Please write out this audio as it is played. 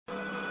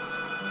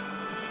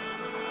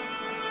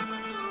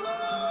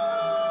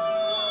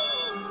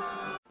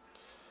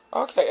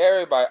Okay,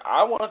 everybody,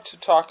 I want to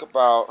talk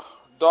about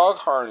dog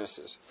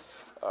harnesses.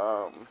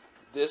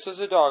 This is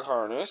a dog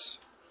harness,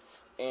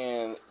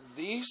 and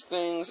these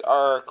things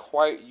are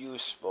quite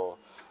useful.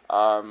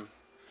 I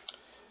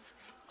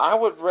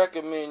would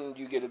recommend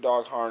you get a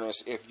dog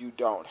harness if you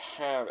don't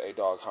have a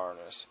dog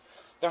harness.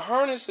 The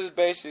harness is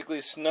basically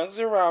snugs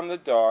around the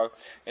dog,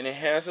 and it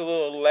has a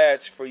little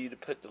latch for you to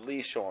put the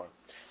leash on.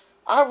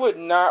 I would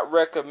not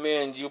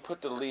recommend you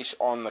put the leash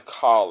on the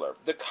collar.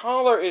 The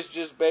collar is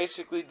just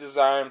basically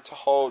designed to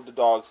hold the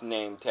dog's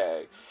name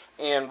tag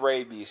and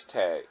rabies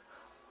tag.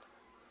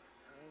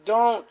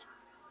 Don't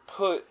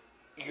put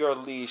your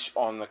leash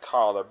on the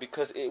collar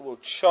because it will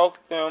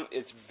choke them.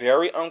 It's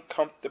very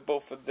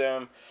uncomfortable for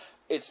them.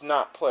 It's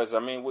not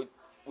pleasant. I mean,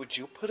 would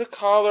you put a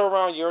collar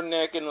around your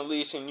neck and a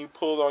leash and you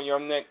pull on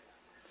your neck?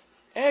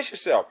 Ask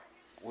yourself,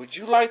 would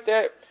you like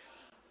that?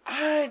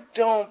 I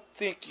don't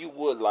think you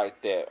would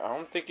like that. I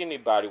don't think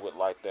anybody would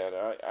like that.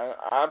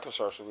 I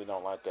personally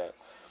don't like that.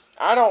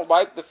 I don't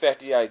like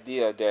the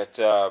idea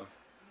that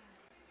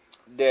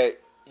that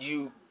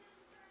you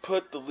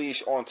put the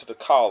leash onto the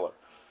collar.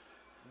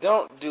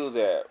 Don't do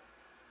that.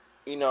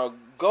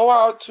 Go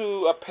out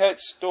to a pet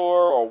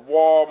store or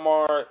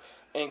Walmart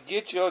and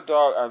get your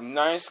dog a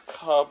nice,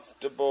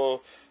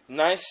 comfortable,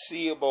 nice,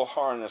 seeable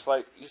harness.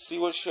 Like, you see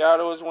what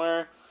Shadow is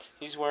wearing?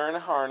 He's wearing a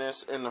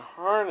harness, and the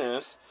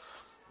harness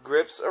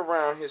grips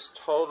around his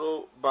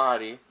total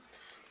body,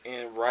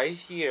 and right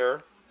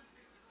here,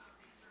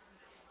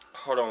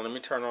 hold on, let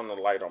me turn on the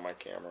light on my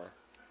camera.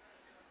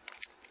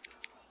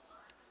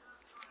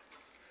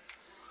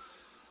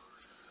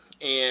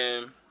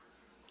 And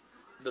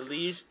the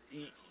leash,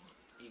 you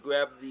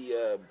grab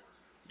you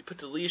put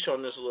the leash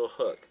on this little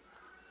hook.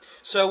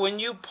 So when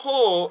you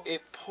pull,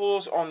 it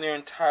pulls on their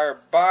entire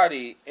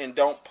body and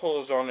don't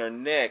pulls on their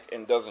neck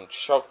and doesn't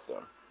choke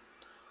them.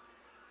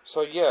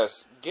 So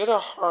yes, get a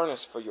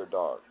harness for your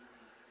dog.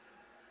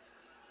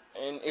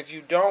 And if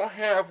you don't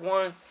have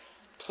one,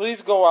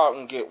 please go out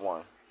and get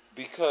one.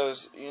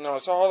 Because,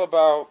 it's all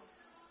about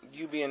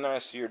you being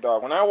nice to your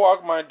dog. When I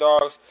walk my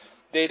dogs,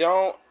 they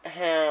don't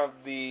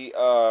have the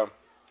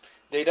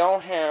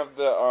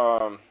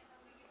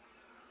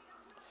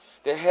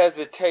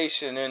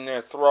hesitation in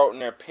their throat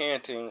and their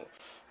panting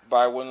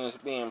by when it's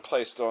being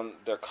placed on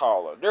their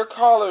collar. Their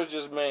collar is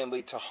just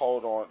mainly to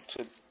hold on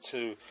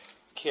to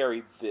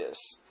carry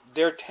this.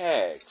 Their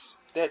tags.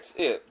 That's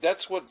it.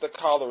 That's what the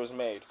collar is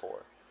made for.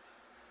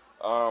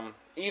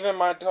 Even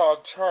my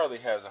dog Charlie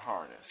has a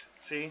harness.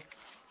 See?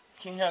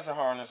 He has a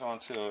harness on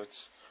too.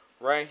 It's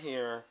right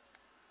here.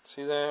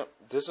 See that?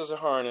 This is a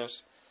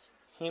harness.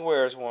 He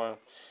wears one.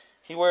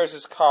 He wears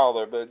his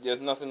collar, but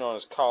there's nothing on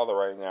his collar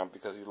right now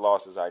because he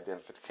lost his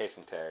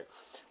identification tag,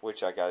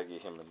 which I gotta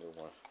get him a new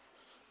one.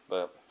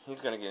 But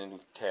he's gonna get a new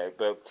tag.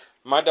 But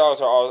my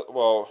dogs are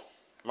also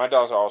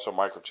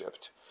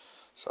microchipped,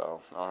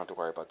 so I don't have to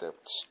worry about that.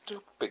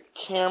 Stupid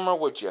camera,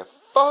 would you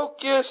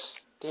focus?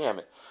 Damn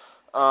it.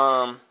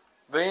 But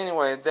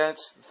anyway,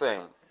 that's the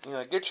thing.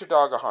 Get your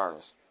dog a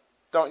harness.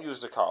 Don't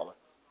use the collar.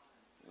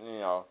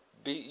 You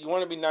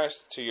want to be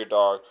nice to your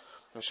dog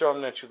and show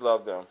them that you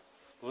love them.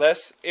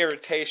 Less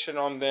irritation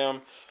on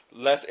them,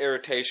 less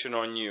irritation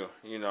on you.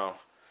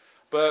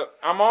 But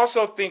I'm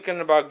also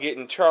thinking about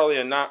getting Charlie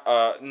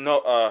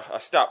a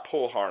stop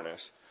pull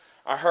harness.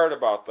 I heard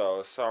about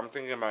those, so I'm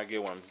thinking about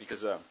getting one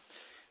because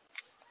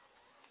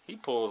he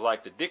pulls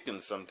like the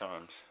Dickens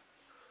sometimes.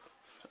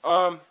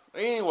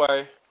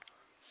 Anyway,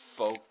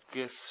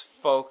 focus,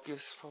 you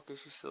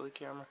silly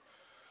camera.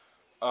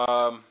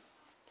 Well,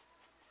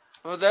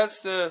 that's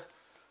the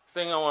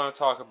thing I want to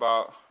talk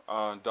about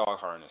dog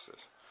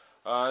harnesses.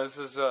 This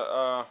is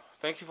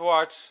thank you for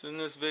watching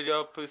this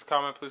video. Please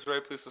comment, please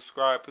rate, please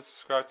subscribe. Please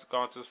subscribe to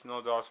Gone to the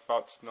Snow Dogs,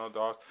 Fought Snow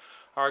Dogs,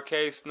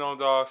 Arcade Snow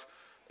Dogs,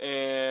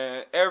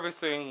 and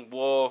Everything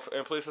Wolf.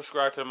 And please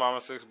subscribe to the Mama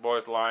Six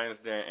Boys Lions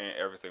Den and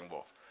Everything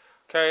Wolf.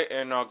 Okay,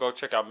 and go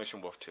check out Mission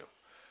Wolf 2.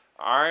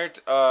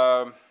 Alright,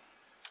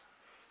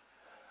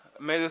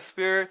 may the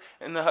spirit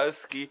and the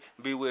husky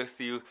be with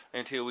you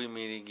until we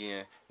meet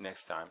again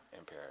next time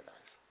in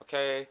paradise.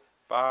 Okay,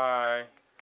 bye.